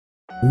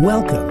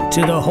Welcome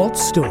to The Holt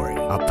Story,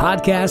 a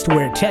podcast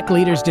where tech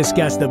leaders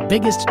discuss the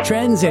biggest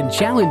trends and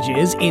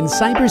challenges in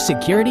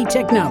cybersecurity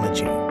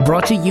technology.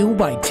 Brought to you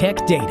by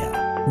Tech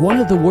Data, one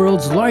of the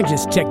world's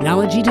largest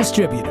technology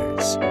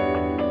distributors.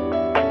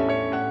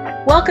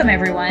 Welcome,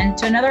 everyone,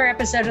 to another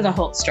episode of The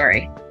Holt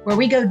Story, where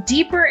we go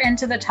deeper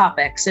into the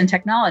topics and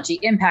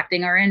technology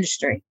impacting our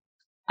industry.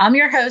 I'm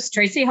your host,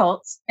 Tracy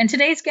Holtz, and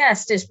today's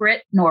guest is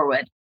Britt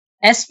Norwood,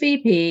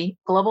 SVP,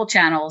 Global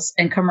Channels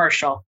and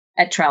Commercial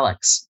at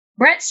Trellix.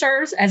 Brett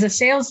serves as a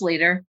sales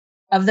leader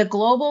of the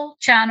global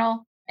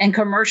channel and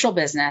commercial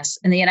business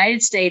in the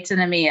United States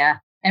and EMEA,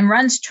 and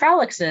runs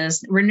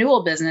Trellix's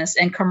renewal business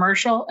and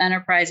commercial,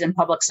 enterprise, and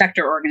public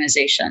sector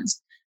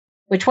organizations.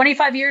 With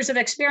 25 years of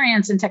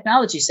experience in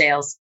technology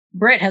sales,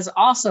 Britt has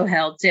also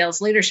held sales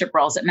leadership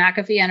roles at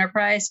McAfee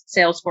Enterprise,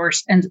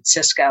 Salesforce, and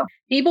Cisco.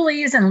 He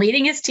believes in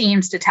leading his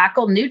teams to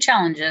tackle new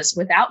challenges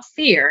without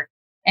fear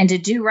and to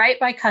do right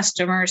by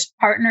customers,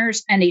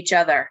 partners, and each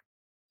other,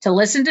 to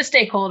listen to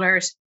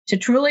stakeholders, to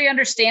truly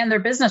understand their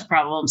business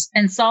problems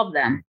and solve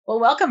them. Well,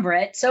 welcome,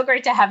 Britt. So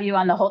great to have you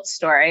on The Holt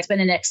Story. It's been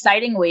an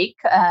exciting week,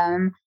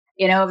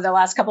 over the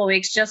last couple of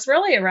weeks, just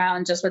really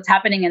around just what's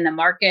happening in the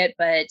market,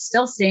 but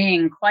still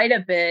seeing quite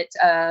a bit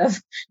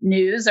of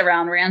news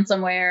around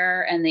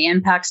ransomware and the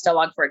impacts to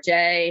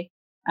Log4j.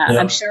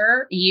 I'm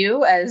sure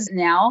you, as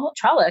now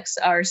Trellix,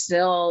 are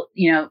still,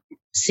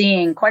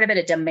 seeing quite a bit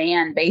of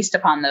demand based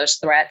upon those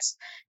threats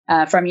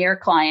from your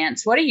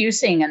clients. What are you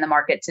seeing in the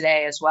market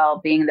today as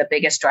well, being the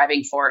biggest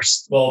driving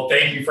force? Well,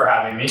 thank you for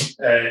having me.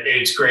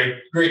 It's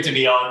great to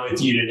be on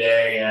with you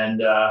today.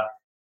 And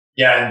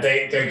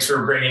thanks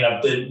for bringing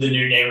up the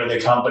new name of the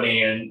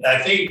company. And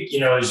I think,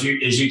 as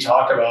you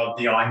talk about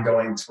the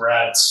ongoing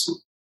threats,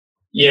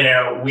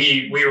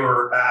 we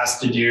were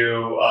asked to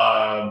do,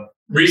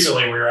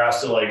 recently we were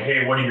asked to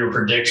hey, what are your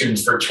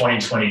predictions for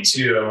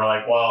 2022? And we're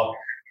like, well,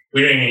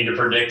 we don't need to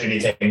predict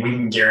anything. We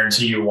can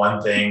guarantee you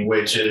one thing,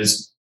 which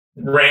is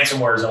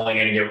ransomware is only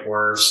going to get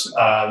worse.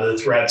 The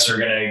threats are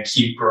going to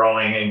keep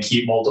growing and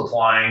keep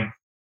multiplying.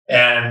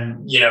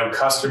 And,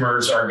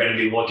 customers are going to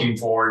be looking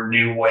for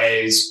new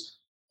ways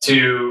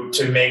to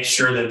make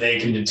sure that they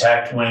can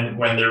detect when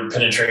their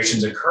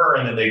penetrations occur,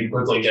 and then they can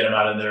quickly get them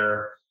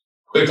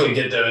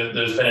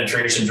those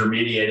penetrations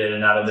remediated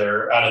and out of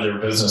their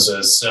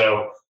businesses.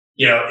 So,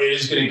 it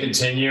is going to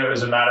continue.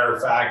 As a matter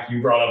of fact,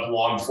 you brought up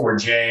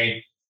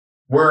Log4j.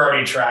 We're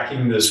already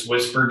tracking this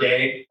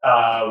Whispergate,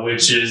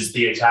 which is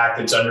the attack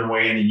that's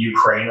underway in the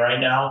Ukraine right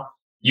now.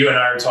 You and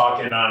I are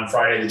talking on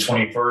Friday the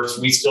 21st.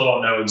 We still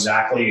don't know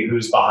exactly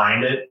who's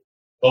behind it.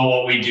 But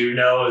what we do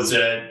know is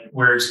that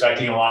we're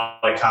expecting a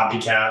lot of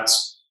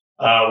copycats.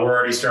 We're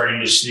already starting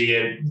to see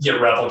it get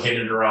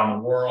replicated around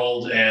the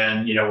world.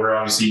 And, we're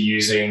obviously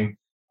using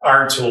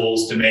our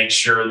tools to make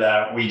sure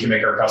that we can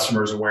make our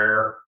customers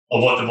aware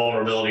of what the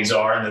vulnerabilities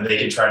are and that they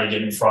can try to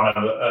get in front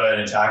of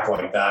an attack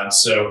like that.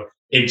 So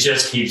it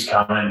just keeps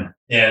coming,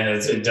 and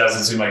it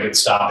doesn't seem like it's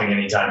stopping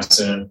anytime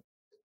soon.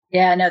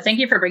 Yeah, no, thank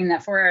you for bringing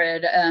that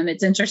forward.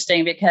 It's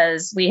interesting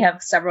because we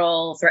have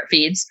several threat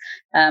feeds,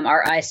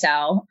 our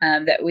ISAL,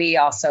 that we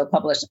also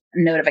publish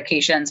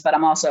notifications, but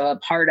I'm also a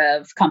part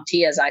of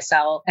CompTIA's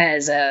ISAL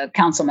as a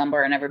council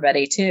member and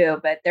everybody too.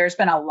 But there's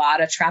been a lot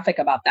of traffic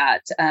about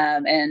that.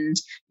 And,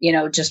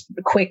 just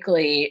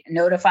quickly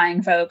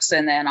notifying folks,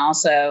 and then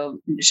also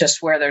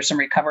just where there's some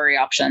recovery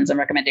options and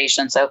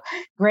recommendations. So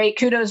great,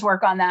 kudos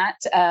work on that.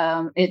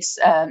 It's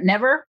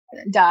never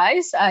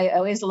dies. I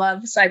always love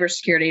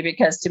cybersecurity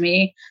because to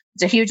me,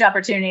 it's a huge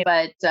opportunity,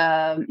 but,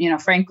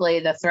 frankly,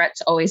 the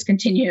threats always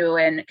continue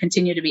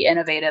to be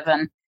innovative.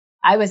 And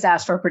I was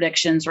asked for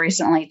predictions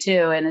recently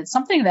too. And it's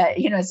something that,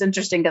 it's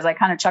interesting because I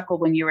kind of chuckled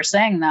when you were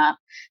saying that,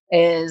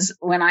 is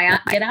when I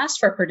get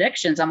asked for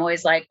predictions, I'm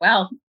always like,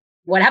 well,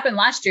 what happened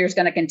last year is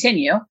going to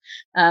continue.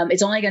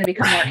 It's only going to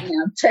become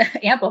more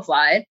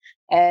amplified.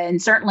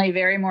 And certainly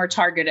very more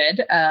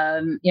targeted,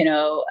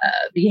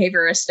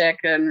 behavioristic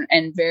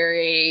and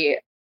very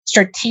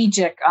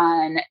strategic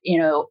on,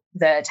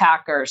 the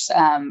attackers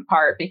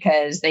part,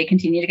 because they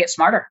continue to get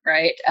smarter,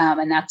 right?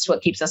 And that's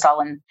what keeps us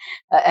all in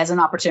as an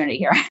opportunity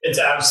here. It's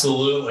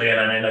absolutely.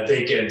 And I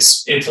think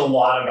it's a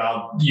lot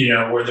about,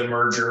 where the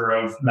merger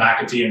of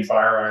McAfee and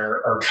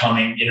FireEye are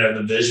coming,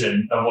 the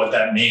vision of what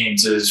that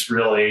means is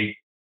really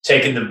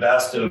taking the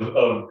best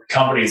of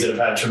companies that have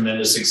had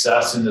tremendous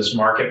success in this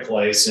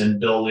marketplace and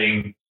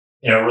building,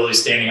 really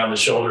standing on the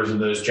shoulders of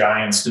those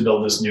giants to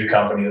build this new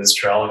company that's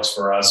Trellix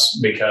for us,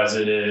 because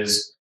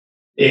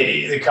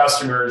the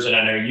customers, and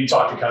I know you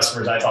talk to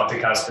customers, I talk to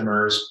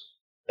customers,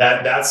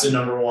 that's the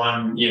number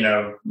one,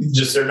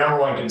 just their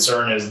number one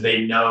concern is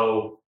they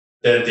know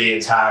that the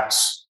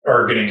attacks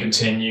are going to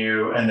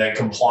continue and that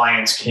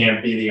compliance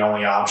can't be the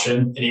only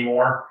option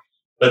anymore.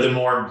 But the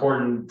more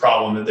important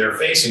problem that they're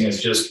facing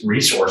is just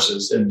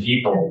resources and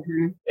people,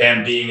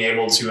 and being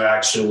able to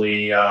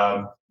actually,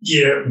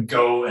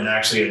 go and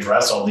actually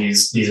address all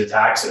these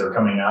attacks that are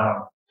coming out of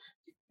them.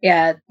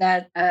 Yeah,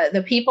 that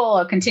the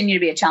people continue to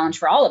be a challenge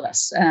for all of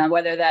us,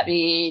 whether that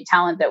be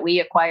talent that we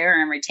acquire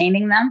and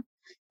retaining them,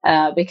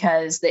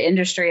 because the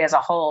industry as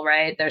a whole,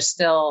 right, there's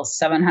still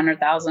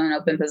 700,000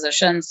 open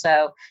positions.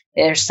 So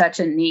there's such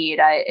a need.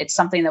 It's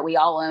something that we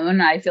all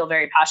own. I feel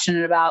very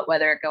passionate about,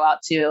 whether it go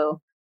out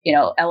to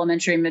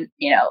elementary,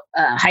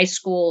 high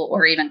school,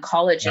 or even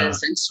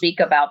colleges, and speak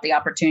about the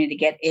opportunity to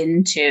get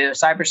into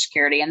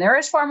cybersecurity. And there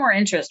is far more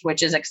interest,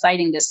 which is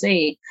exciting to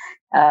see,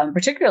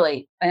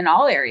 particularly in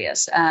all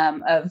areas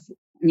of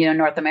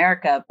North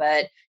America.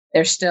 But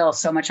there's still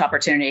so much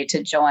opportunity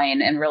to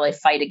join and really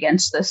fight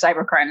against the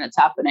cybercrime that's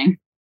happening.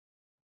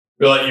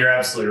 Well, you're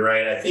absolutely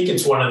right. I think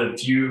it's one of the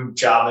few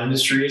job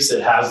industries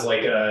that has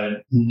like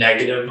a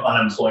negative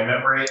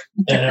unemployment rate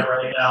in it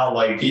right now.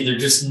 Like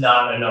there's just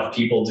not enough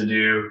people to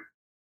do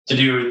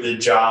the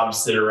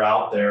jobs that are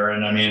out there.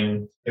 And I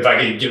mean, if I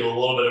could give a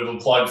little bit of a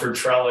plug for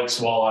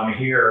Trellix while I'm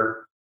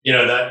here,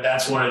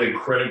 that's one of the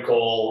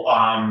critical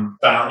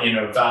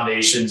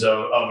foundations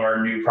of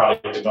our new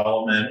product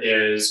development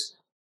is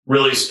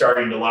really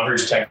starting to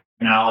leverage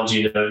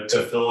technology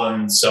to fill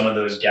in some of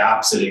those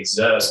gaps that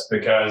exist,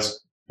 because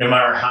no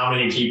matter how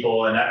many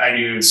people, and I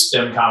do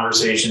STEM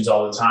conversations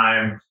all the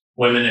time,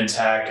 women in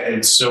tech,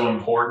 it's so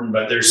important,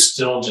 but there's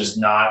still just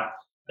not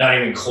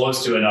even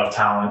close to enough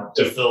talent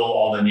to fill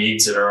all the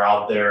needs that are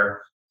out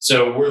there.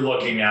 So we're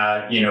looking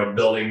at,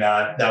 building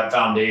that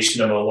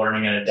foundation of a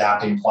learning and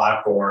adapting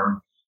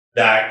platform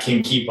that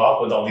can keep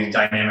up with all these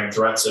dynamic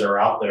threats that are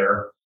out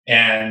there,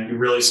 and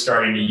really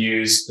starting to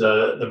use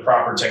the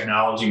proper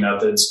technology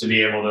methods to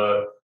be able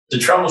to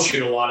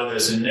troubleshoot a lot of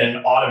this and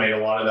automate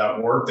a lot of that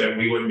work that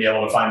we wouldn't be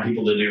able to find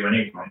people to do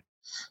anyway.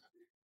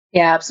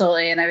 Yeah,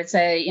 absolutely. And I would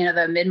say,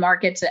 the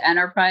mid-market to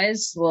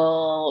enterprise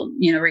will,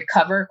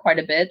 recover quite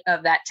a bit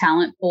of that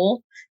talent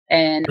pool.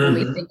 And when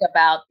we think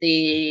about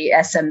the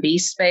SMB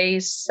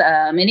space,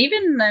 and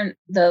even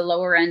the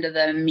lower end of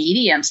the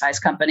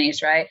medium-sized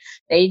companies, right,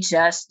 they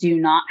just do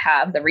not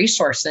have the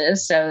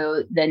resources.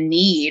 So the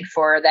need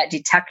for that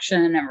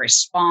detection and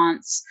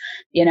response,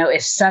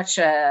 is such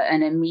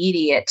an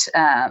immediate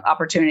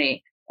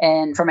opportunity.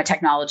 And from a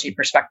technology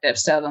perspective.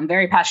 So I'm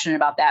very passionate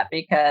about that,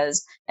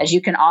 because as you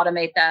can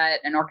automate that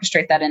and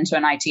orchestrate that into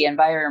an IT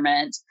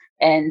environment,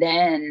 and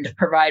then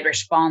provide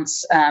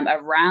response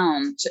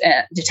around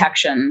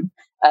detection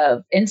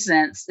of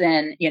incidents,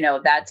 then,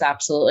 that's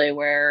absolutely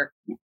where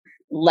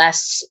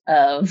less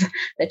of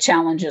the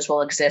challenges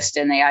will exist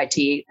in the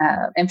IT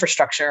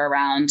infrastructure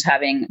around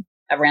having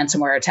a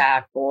ransomware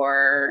attack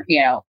or,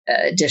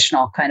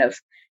 additional kind of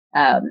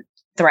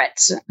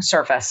threats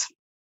surface.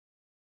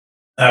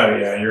 Oh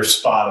yeah, you're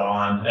spot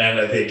on. And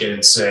I think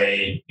it's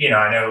I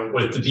know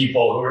with the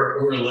people who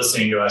are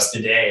listening to us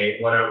today,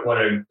 what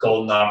a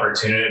golden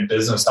opportunity,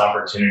 business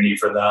opportunity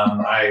for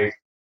them. I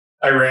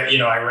run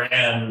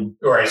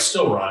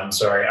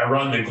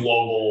the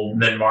global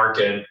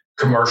mid-market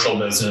commercial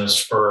business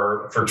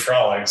for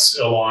Trellix,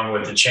 along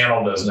with the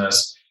channel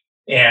business.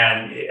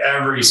 And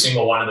every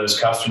single one of those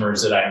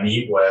customers that I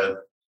meet with,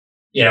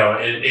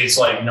 it's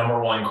like number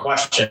one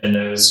question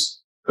is,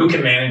 who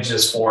can manage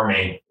this for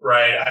me,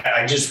 right?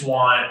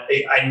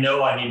 I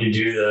know I need to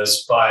do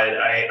this, but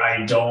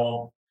I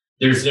don't,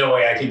 there's no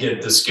way I could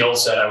get the skill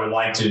set I would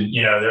like to,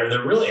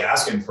 they're really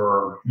asking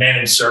for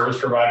managed service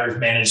providers,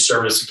 managed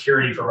service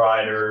security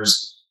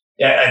providers.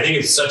 Yeah, I think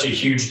it's such a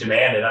huge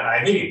demand. And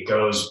I think it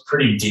goes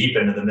pretty deep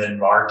into the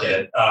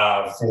mid-market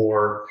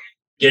for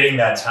getting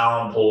that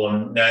talent pool.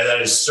 And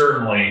that is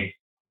certainly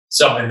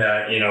something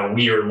that,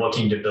 we are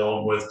looking to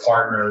build with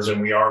partners,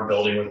 and we are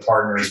building with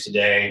partners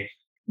today,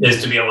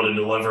 is to be able to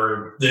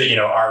deliver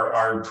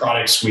our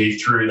product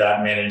suite through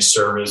that managed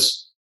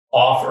service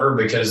offer,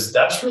 because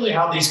that's really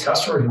how these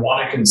customers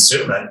want to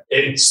consume it.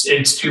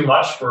 It's too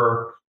much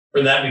for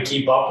them to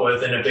keep up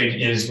with. And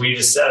as we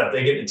just said, if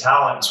they get the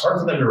talent, it's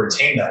hard for them to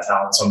retain that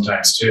talent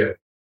sometimes too.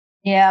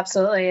 Yeah,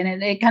 absolutely.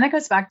 And it kind of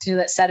goes back to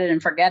that set it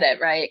and forget it,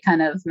 right?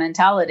 Kind of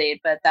mentality.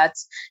 But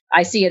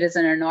I see it as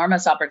an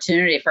enormous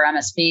opportunity for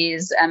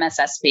MSPs,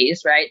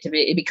 MSSPs, right? To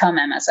become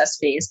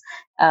MSSPs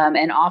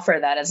and offer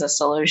that as a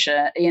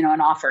solution,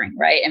 an offering,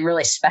 right? And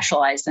really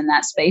specialized in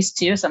that space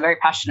too. So I'm very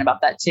passionate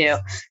about that too.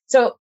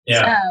 So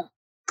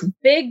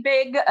big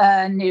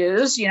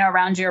news,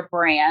 around your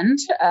brand,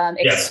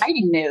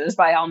 exciting news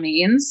by all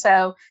means.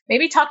 So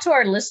maybe talk to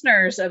our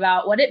listeners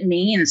about what it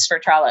means for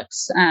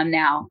Trellix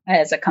now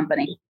as a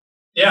company.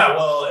 Yeah,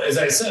 well, as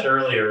I said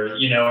earlier,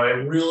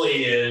 it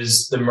really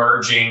is the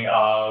merging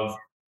of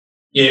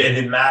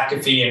the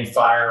McAfee and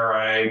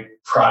FireEye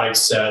product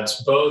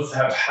sets. Both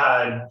have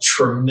had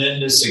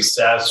tremendous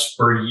success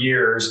for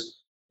years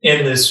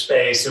in this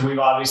space. And we've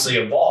obviously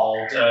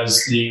evolved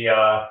as the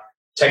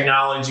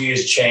technology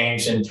has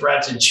changed and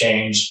threats have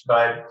changed.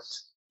 But,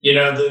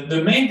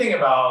 the main thing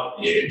about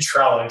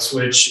Trellix,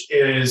 which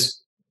is,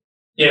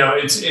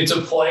 it's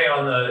a play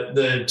on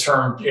the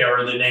term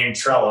or the name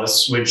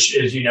trellis, which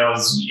is,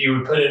 is you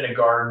would put it in a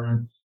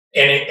garden,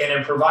 and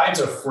it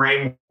provides a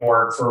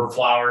framework for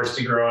flowers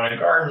to grow in a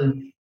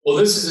garden. Well,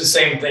 this is the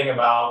same thing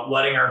about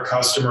letting our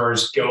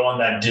customers go on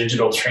that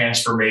digital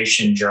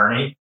transformation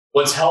journey.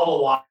 What's held a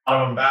lot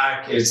of them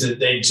back is that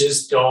they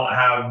just don't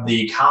have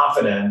the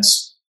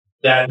confidence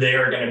that they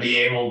are going to be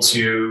able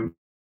to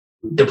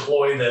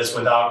deploy this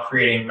without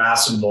creating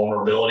massive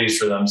vulnerabilities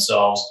for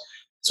themselves.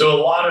 So a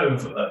lot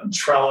of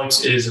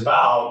Trellix is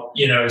about,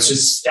 it's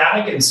just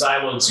static and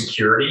siloed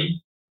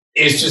security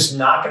is just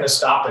not going to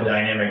stop a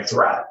dynamic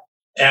threat.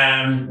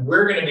 And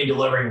we're going to be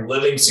delivering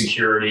living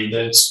security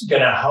that's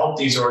going to help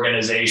these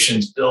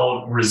organizations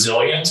build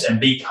resilience and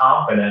be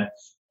confident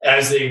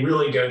as they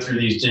really go through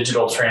these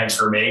digital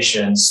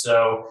transformations.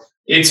 So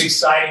it's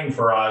exciting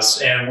for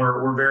us, and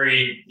we're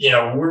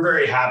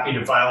very happy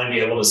to finally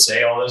be able to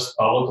say all this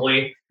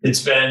publicly.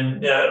 It's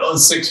been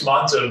 6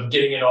 months of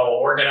getting it all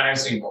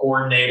organized and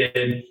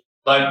coordinated.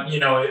 But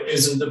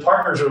as the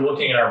partners are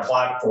looking at our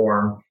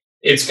platform,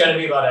 it's going to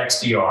be about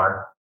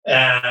XDR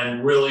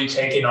and really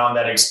taking on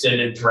that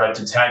extended threat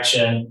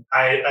detection.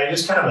 I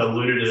just kind of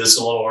alluded to this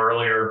a little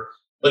earlier,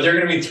 but there are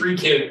going to be three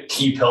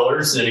key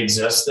pillars that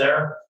exist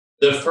there.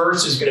 The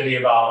first is going to be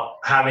about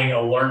having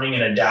a learning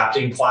and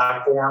adapting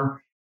platform.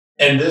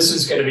 And this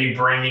is going to be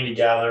bringing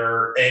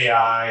together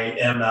AI,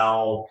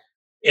 ML,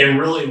 and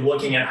really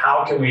looking at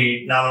how can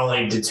we not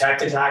only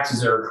detect attacks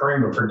as they're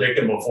occurring, but predict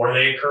them before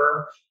they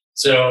occur.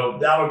 So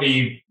that would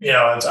be,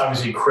 it's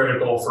obviously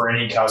critical for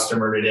any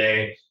customer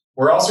today.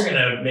 We're also going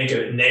to make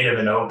it native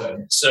and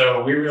open.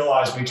 So we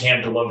realize we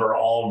can't deliver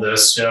all of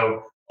this.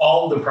 So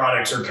all of the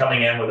products are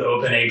coming in with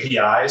open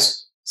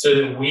APIs so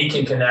that we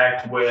can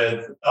connect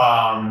with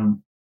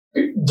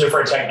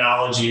different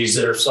technologies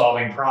that are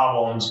solving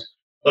problems,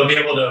 but be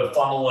able to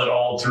funnel it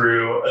all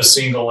through a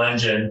single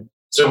engine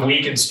so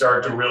we can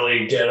start to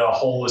really get a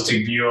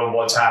holistic view of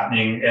what's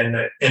happening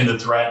in the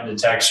threat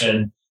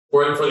detection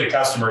for the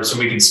customer, so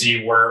we can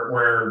see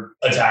where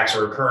attacks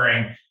are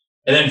occurring.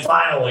 And then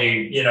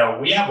finally,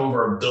 we have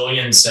over 1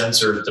 billion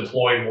sensors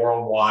deployed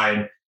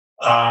worldwide,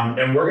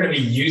 and we're going to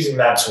be using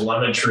that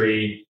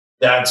telemetry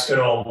that's going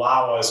to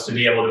allow us to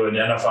be able to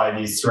identify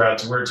these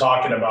threats. We're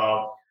talking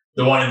about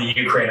the one in the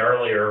Ukraine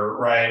earlier,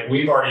 right?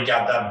 We've already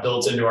got that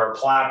built into our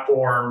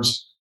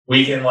platforms.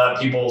 We can let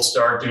people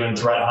start doing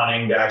threat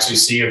hunting to actually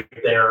see if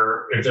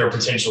they're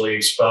potentially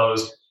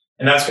exposed.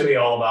 And that's going to be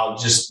all about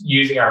just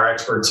using our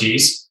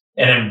expertise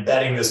and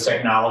embedding this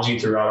technology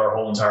throughout our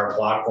whole entire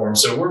platform.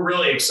 So we're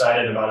really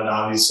excited about it.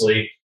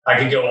 Obviously, I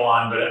could go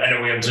on, but I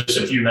know we have just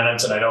a few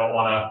minutes, and I don't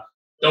want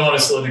to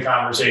slow the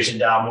conversation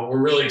down. But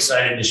we're really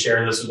excited to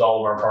share this with all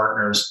of our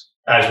partners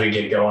as we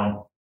get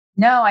going.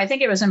 No, I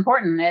think it was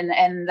important.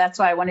 And that's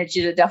why I wanted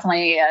you to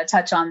definitely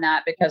touch on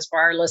that, because for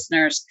our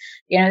listeners,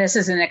 this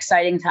is an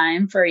exciting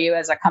time for you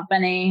as a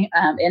company,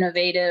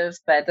 innovative,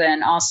 but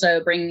then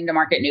also bringing to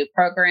market new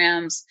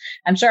programs.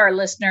 I'm sure our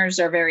listeners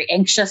are very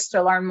anxious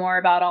to learn more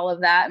about all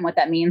of that and what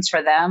that means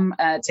for them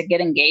to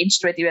get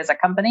engaged with you as a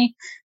company.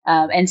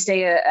 And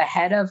stay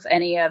ahead of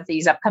any of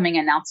these upcoming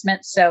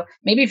announcements. So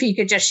maybe if you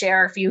could just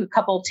share a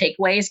couple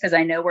takeaways, because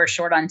I know we're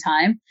short on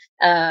time,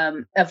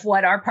 of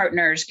what our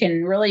partners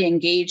can really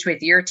engage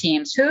with your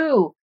teams.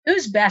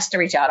 Who's best to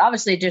reach out?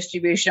 Obviously,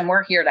 distribution,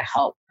 we're here to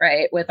help,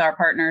 right, with our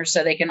partners.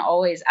 So they can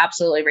always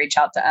absolutely reach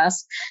out to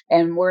us,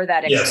 and we're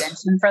that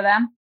extension for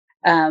them.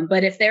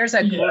 But if there's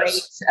a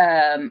great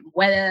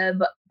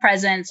web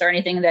presence or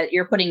anything that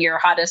you're putting your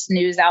hottest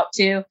news out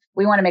to,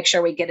 we want to make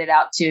sure we get it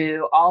out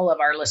to all of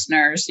our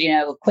listeners,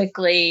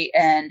 quickly,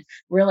 and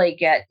really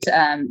get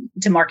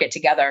to market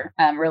together,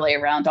 really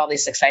around all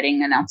these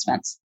exciting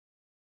announcements.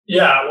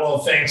 Yeah, well,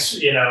 thanks.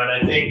 And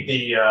I think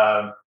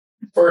the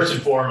first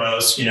and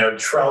foremost,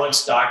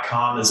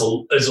 Trellix.com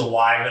is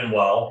alive and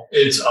well.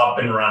 It's up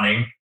and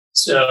running.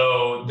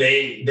 So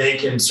they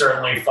can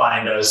certainly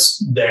find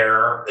us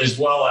there, as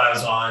well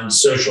as on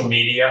social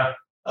media.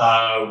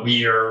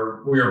 We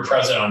are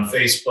present on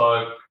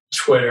Facebook,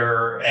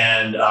 Twitter,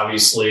 and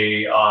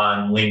obviously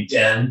on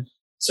LinkedIn.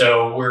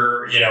 So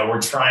we're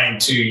trying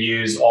to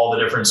use all the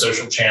different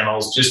social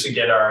channels just to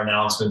get our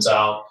announcements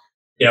out.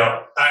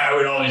 I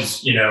would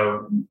always,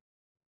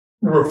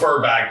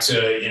 refer back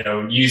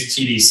to, use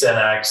TD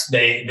SYNNEX.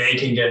 They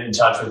can get in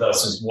touch with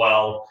us as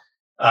well.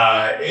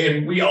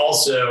 And we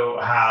also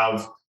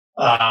have,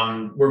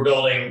 we're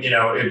building,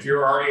 if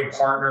you're already a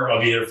partner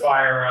of either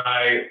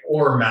FireEye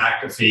or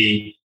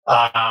McAfee,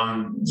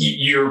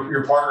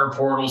 your partner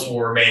portals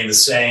will remain the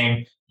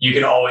same. You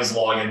can always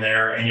log in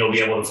there, and you'll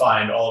be able to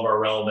find all of our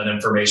relevant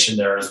information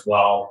there as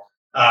well.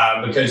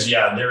 Because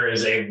there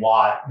is a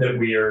lot that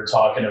we are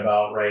talking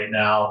about right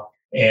now.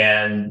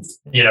 And,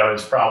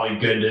 it's probably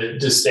good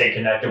to stay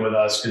connected with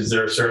us, because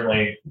there are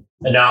certainly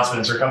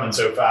announcements are coming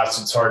so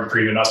fast, it's hard for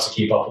even us to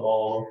keep up with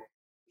all of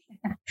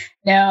them.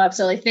 No,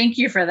 absolutely. Thank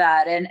you for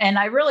that. And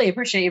I really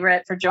appreciate you,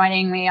 Brett, for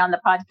joining me on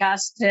the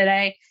podcast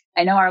today.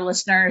 I know our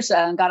listeners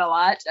got a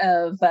lot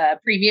of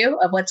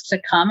preview of what's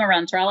to come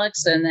around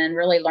Trellix, and then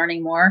really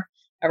learning more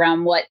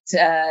around what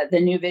the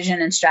new vision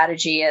and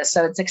strategy is.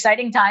 So it's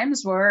exciting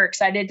times. We're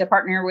excited to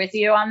partner with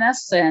you on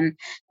this and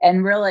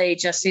really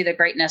just see the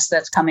greatness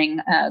that's coming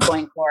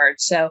going forward.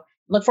 So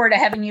look forward to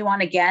having you on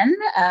again.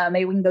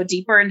 Maybe we can go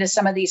deeper into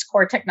some of these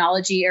core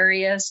technology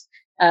areas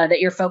that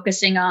you're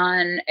focusing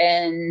on,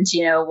 and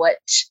what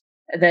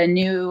the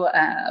new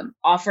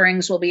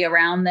offerings will be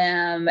around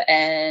them,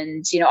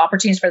 and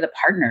opportunities for the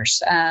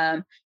partners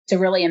to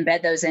really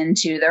embed those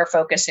into their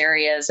focus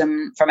areas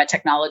and from a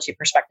technology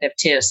perspective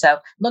too. So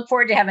look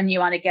forward to having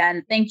you on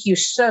again. Thank you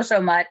so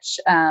much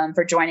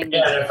for joining me.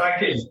 Yeah, if I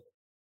could,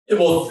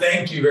 well,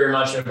 thank you very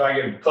much. And if I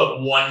could put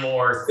one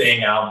more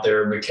thing out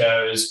there,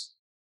 because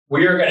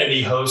we are going to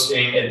be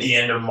hosting at the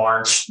end of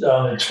March,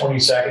 on the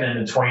 22nd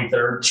and the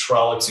 23rd,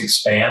 Trellix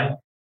Expand.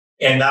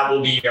 And that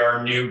will be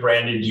our new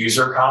branded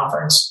user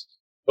conference.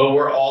 But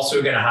we're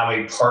also going to have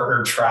a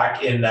partner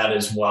track in that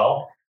as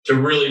well to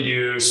really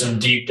do some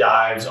deep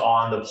dives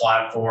on the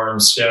platform.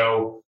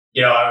 So,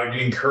 I would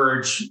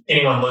encourage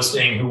anyone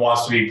listening who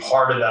wants to be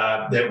part of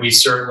that we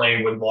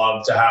certainly would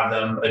love to have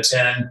them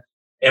attend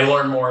and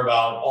learn more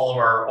about all of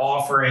our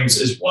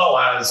offerings, as well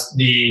as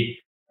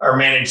our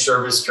managed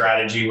service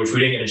strategy, which we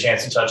didn't get a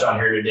chance to touch on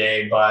here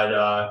today,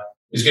 but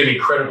is going to be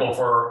critical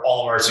for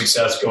all of our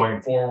success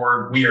going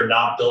forward. We are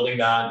not building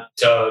that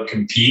to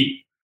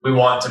compete. We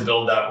want to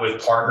build that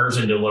with partners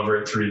and deliver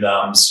it through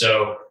them.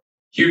 So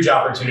huge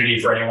opportunity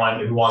for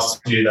anyone who wants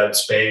to do that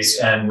space.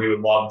 And we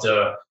would love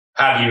to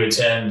have you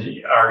attend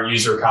our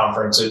user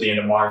conference at the end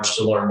of March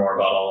to learn more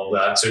about all of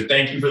that. So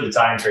thank you for the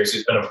time, Tracy.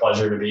 It's been a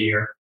pleasure to be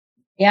here.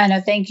 Yeah,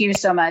 no, thank you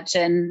so much.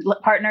 And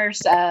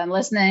partners,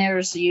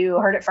 listeners, you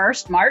heard it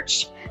first.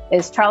 March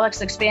is Trellix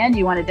Expand.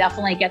 You want to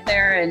definitely get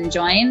there and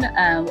join.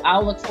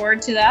 I'll look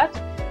forward to that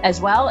as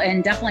well.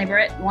 And definitely,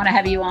 Britt, want to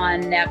have you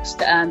on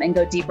next and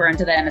go deeper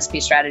into the MSP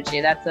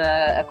strategy. That's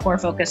a core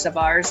focus of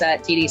ours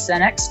at TD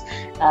SYNNEX,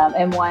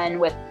 and one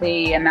with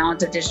the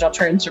amount of digital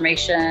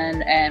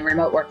transformation and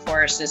remote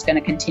workforce is going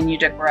to continue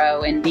to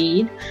grow in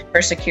need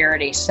for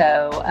security.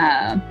 So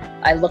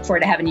I look forward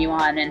to having you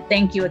on. And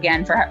thank you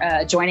again for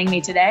joining me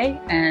today.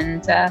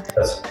 And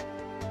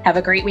have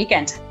a great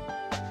weekend.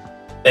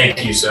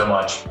 Thank you so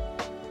much.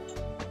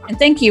 And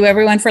thank you,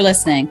 everyone, for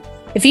listening.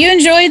 If you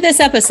enjoyed this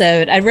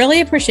episode, I'd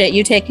really appreciate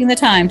you taking the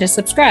time to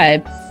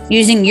subscribe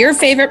using your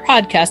favorite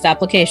podcast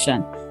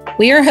application.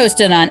 We are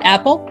hosted on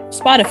Apple,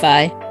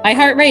 Spotify,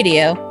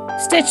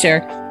 iHeartRadio, Stitcher,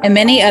 and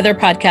many other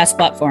podcast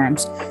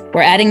platforms.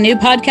 We're adding new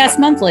podcasts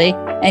monthly,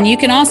 and you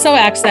can also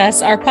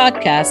access our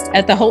podcast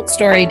at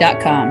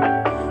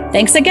theholtstory.com.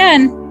 Thanks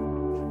again.